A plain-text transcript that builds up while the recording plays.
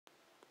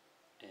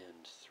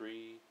And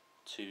 3,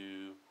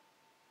 2.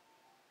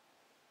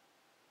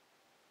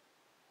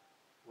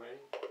 Ready?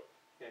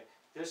 Okay.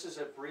 This is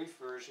a brief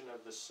version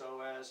of the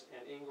psoas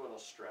and inguinal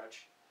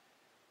stretch.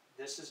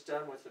 This is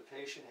done with the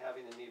patient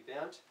having the knee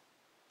bent,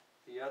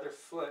 the other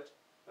foot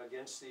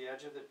against the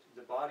edge of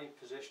the body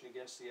position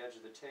against the edge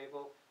of the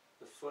table,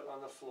 the foot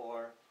on the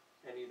floor,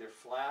 and either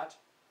flat,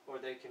 or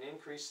they can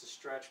increase the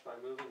stretch by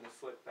moving the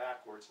foot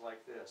backwards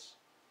like this.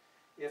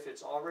 If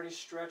it's already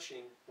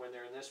stretching when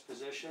they're in this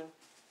position,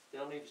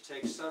 they'll need to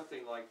take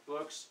something like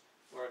books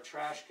or a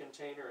trash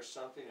container or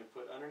something and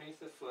put underneath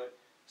the foot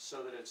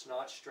so that it's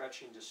not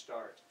stretching to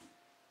start.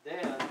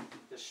 Then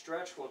the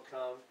stretch will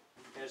come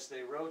as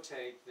they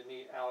rotate the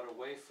knee out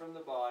away from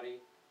the body,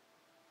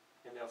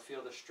 and they'll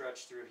feel the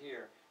stretch through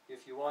here.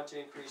 If you want to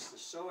increase the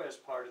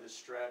psoas part of the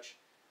stretch,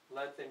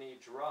 let the knee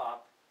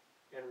drop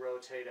and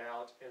rotate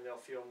out, and they'll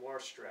feel more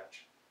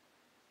stretch.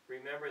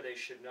 Remember, they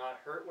should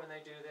not hurt when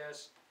they do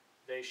this.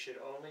 They should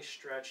only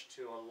stretch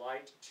to a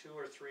light 2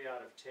 or 3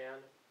 out of 10,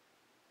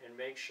 and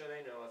make sure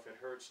they know if it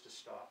hurts to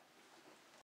stop.